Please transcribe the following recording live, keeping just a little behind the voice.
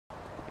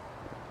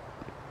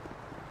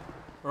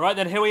Right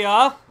then, here we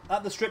are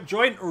at the strip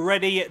joint,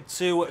 ready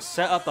to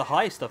set up the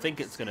heist, I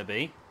think it's going to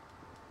be.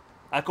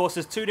 Of course,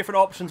 there's two different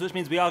options, which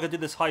means we are going to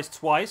do this heist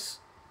twice,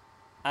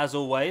 as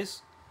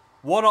always.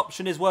 One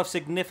option is worth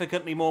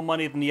significantly more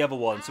money than the other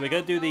one, so we're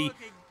going to do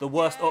the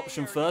worst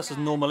option first, as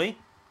normally,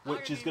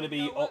 which is going to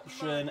be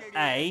option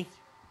A,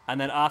 and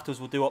then afterwards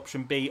we'll do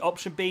option B.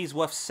 Option B is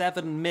worth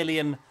 7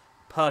 million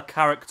per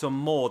character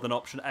more than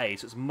option A,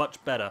 so it's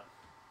much better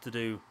to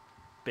do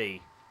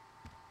B.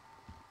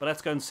 But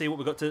let's go and see what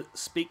we've got to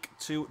speak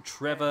to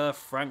Trevor,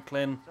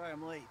 Franklin,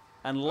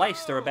 and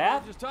Leicester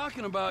about. Just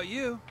talking about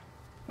you.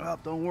 Well,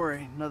 don't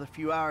worry. Another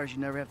few hours, you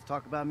never have to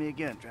talk about me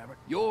again, Trevor.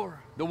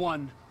 You're the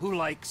one who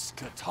likes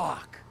to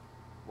talk.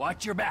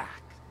 Watch your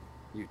back,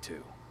 you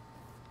two.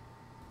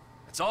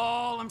 That's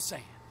all I'm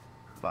saying.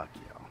 Fuck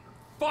you.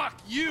 Fuck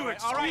you,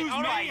 all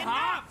right, me,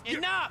 huh?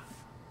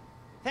 Enough!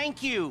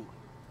 Thank you.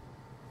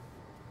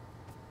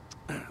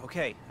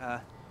 Okay,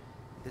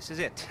 this is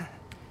it.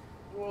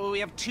 Well, we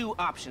have two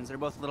options. They're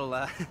both a little,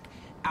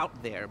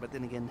 out there, but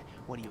then again,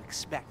 what do you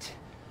expect?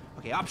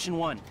 Okay, option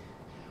one.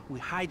 We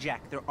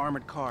hijack their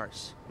armored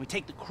cars. We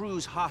take the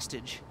crews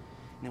hostage,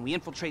 and then we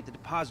infiltrate the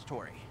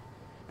depository.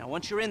 Now,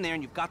 once you're in there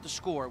and you've got the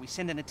score, we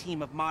send in a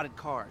team of modded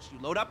cars. You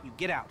load up, you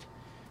get out.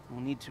 And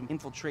we'll need to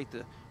infiltrate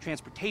the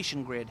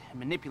transportation grid and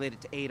manipulate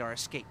it to aid our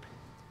escape.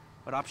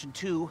 But option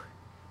two,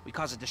 we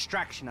cause a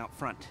distraction out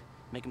front.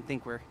 Make them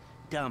think we're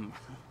dumb.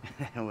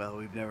 Well,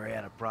 we've never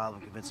had a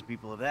problem convincing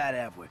people of that,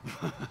 have we?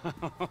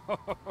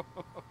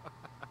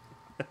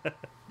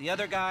 The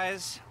other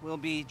guys will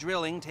be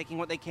drilling, taking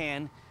what they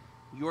can.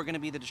 You're gonna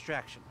be the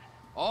distraction.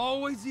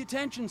 Always the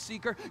attention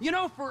seeker. You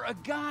know, for a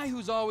guy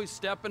who's always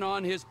stepping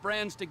on his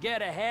friends to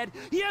get ahead,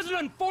 he has an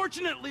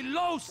unfortunately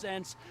low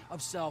sense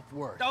of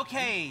self-worth.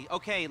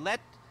 Okay,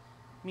 let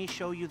me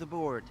show you the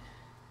board.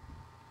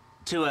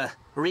 To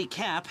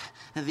recap,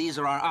 these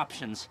are our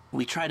options.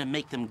 We try to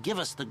make them give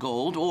us the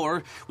gold,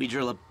 or we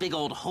drill a big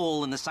old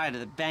hole in the side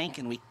of the bank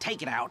and we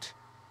take it out.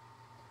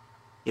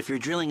 If you're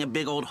drilling a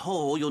big old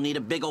hole, you'll need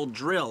a big old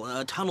drill,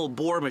 a tunnel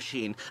bore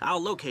machine.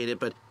 I'll locate it,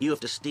 but you have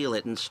to steal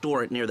it and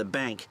store it near the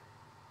bank.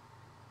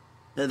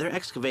 They're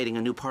excavating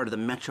a new part of the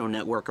metro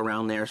network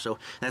around there, so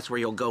that's where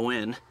you'll go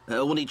in.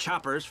 We'll need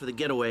choppers for the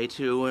getaway,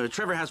 too.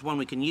 Trevor has one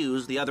we can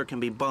use. The other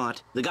can be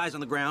bought. The guys on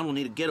the ground will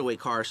need a getaway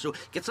car, so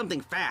get something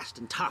fast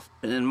and tough,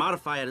 and then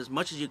modify it as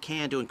much as you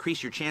can to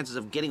increase your chances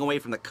of getting away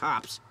from the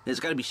cops.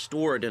 It's got to be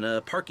stored in a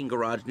parking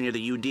garage near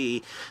the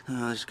UD.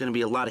 There's going to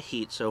be a lot of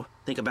heat, so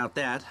think about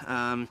that.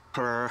 I'm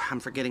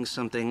forgetting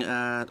something.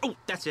 Oh,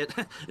 that's it.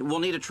 We'll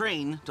need a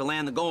train to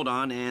land the gold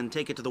on and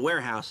take it to the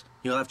warehouse.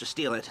 You'll have to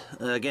steal it.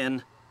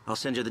 Again, I'll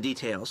send you the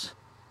details.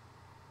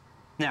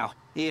 Now,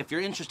 if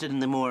you're interested in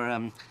the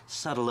more,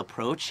 subtle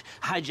approach,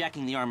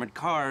 hijacking the armored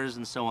cars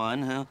and so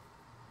on,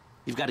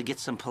 you've got to get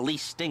some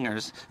police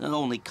stingers.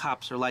 Only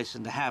cops are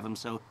licensed to have them,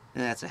 so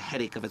that's a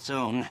headache of its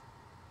own.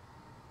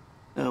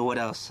 What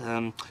else?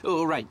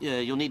 Oh, right,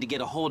 you'll need to get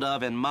a hold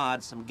of and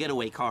mod some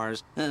getaway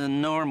cars.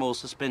 Normal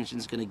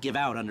suspension's gonna give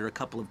out under a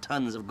couple of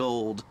tons of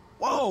gold.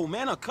 Whoa,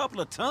 man, a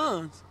couple of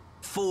tons?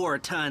 4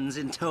 tons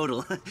in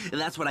total.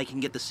 That's what I can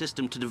get the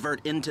system to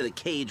divert into the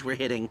cage we're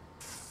hitting.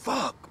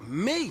 Fuck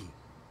me.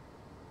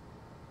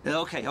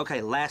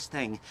 Okay, last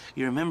thing.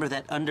 You remember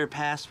that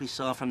underpass we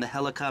saw from the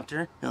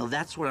helicopter? Well,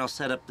 that's where I'll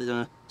set up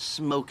the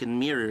smoke and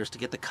mirrors to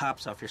get the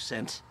cops off your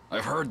scent.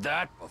 I've heard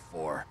that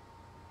before.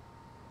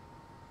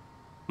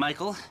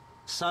 Michael,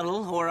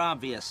 subtle or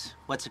obvious?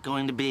 What's it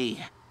going to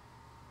be?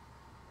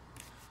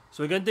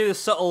 So we're going to do the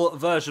subtle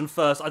version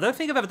first. I don't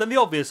think I've ever done the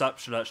obvious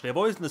option, actually. I've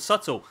always done the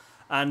subtle.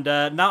 And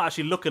now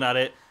actually looking at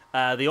it,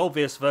 the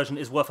obvious version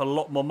is worth a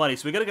lot more money.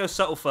 So we're going to go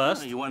subtle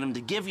first. Oh, you want him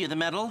to give you the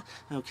medal?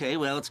 Okay,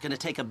 well, it's going to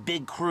take a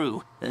big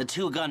crew.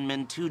 2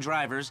 gunmen, 2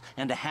 drivers,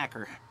 and a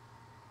hacker.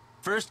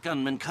 First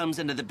gunman comes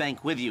into the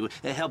bank with you.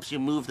 It helps you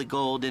move the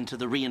gold into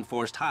the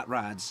reinforced hot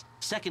rods.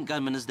 Second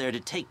gunman is there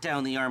to take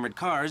down the armored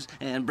cars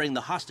and bring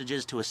the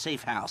hostages to a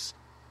safe house.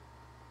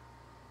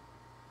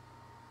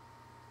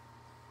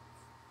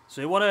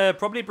 So we want to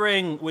probably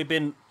bring... We've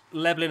been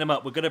leveling him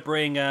up. We're going to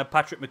bring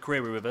Patrick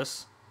McCreary with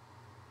us.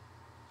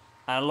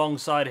 And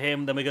alongside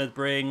him, then we're going to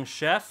bring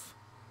Chef.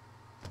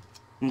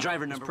 And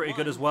driver number pretty 1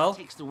 good as well.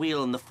 Takes the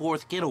wheel in the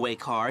 4th getaway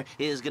car,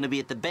 is going to be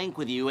at the bank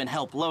with you and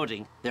help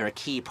loading. They're a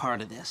key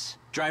part of this.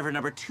 Driver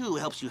number 2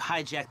 helps you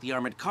hijack the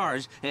armored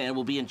cars and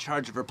will be in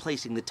charge of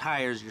replacing the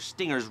tires your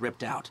stingers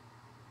ripped out.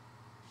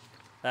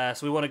 So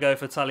we want to go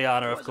for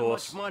Taliana, of course. There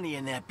wasn't much money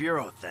in that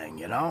bureau thing,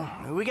 you know?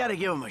 We got to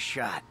give him a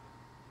shot.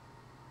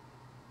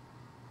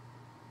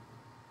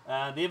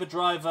 The other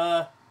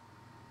driver...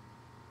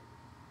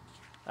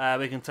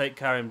 we can take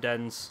Karim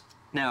Dens.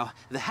 Now,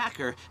 the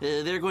hacker,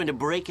 they're going to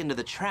break into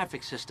the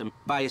traffic system,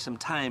 buy you some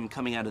time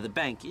coming out of the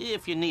bank,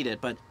 if you need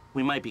it, but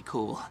we might be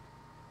cool.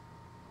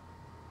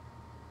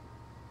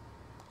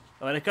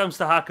 When it comes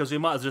to hackers, we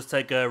might as well just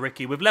take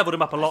Ricky. We've leveled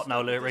him up a lot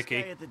now, Ricky.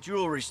 This guy at the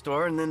jewelry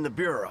store and then the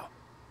bureau.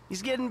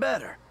 He's getting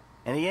better,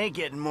 and he ain't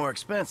getting more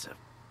expensive.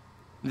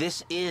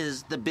 This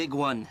is the big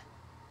one.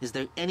 Is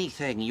there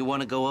anything you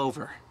want to go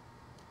over?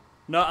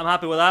 No, I'm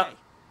happy with that. Okay.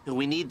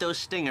 We need those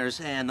stingers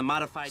and the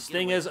modified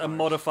Stingers getaway and cars.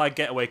 modified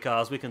getaway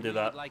cars. We can do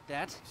that. Like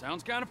that?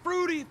 Sounds kind of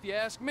fruity, if you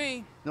ask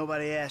me.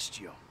 Nobody asked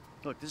you.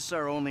 Look, this is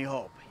our only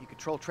hope. You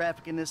control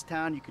traffic in this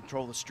town, you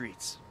control the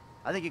streets.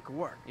 I think it could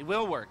work. It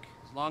will work,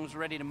 as long as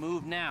we're ready to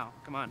move now.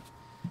 Come on,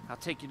 I'll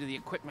take you to the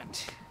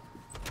equipment.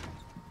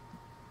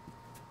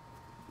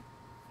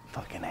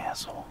 Fucking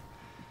asshole.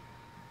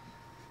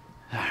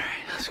 All right,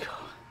 let's go.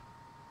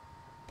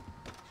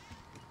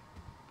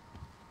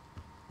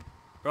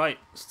 Right,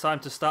 it's time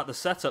to start the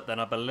setup then,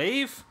 I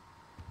believe.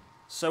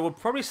 So we'll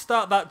probably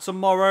start that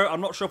tomorrow. I'm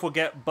not sure if we'll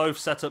get both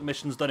setup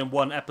missions done in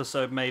one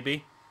episode,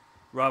 maybe,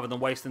 rather than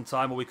wasting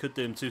time, or we could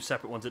do them two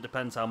separate ones. It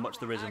depends how much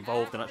there is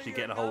involved in actually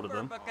getting a hold of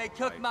them. But they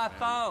took my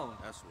phone.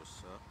 That's what's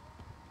up.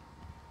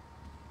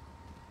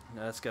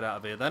 Now, let's get out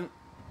of here then.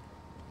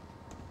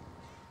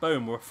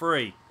 Boom, we're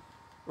free.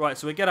 Right,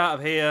 so we get out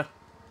of here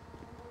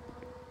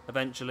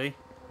eventually.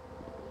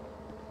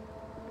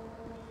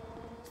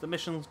 Is the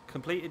mission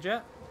completed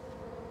yet?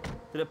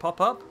 Did it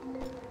pop up?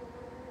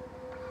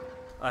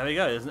 Oh, here we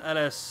go. There's an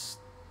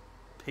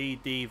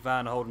LSPD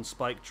van holding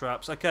spike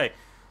traps. Okay,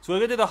 so we're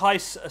going to do the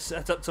heist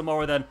setup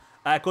tomorrow then.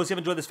 Of course, if you have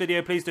enjoyed this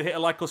video, please do hit a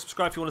like or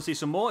subscribe if you want to see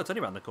some more. It's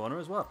only around the corner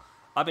as well.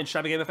 I've been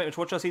Shabby Gamer. Thank you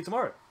for watching. I'll see you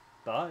tomorrow.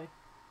 Bye.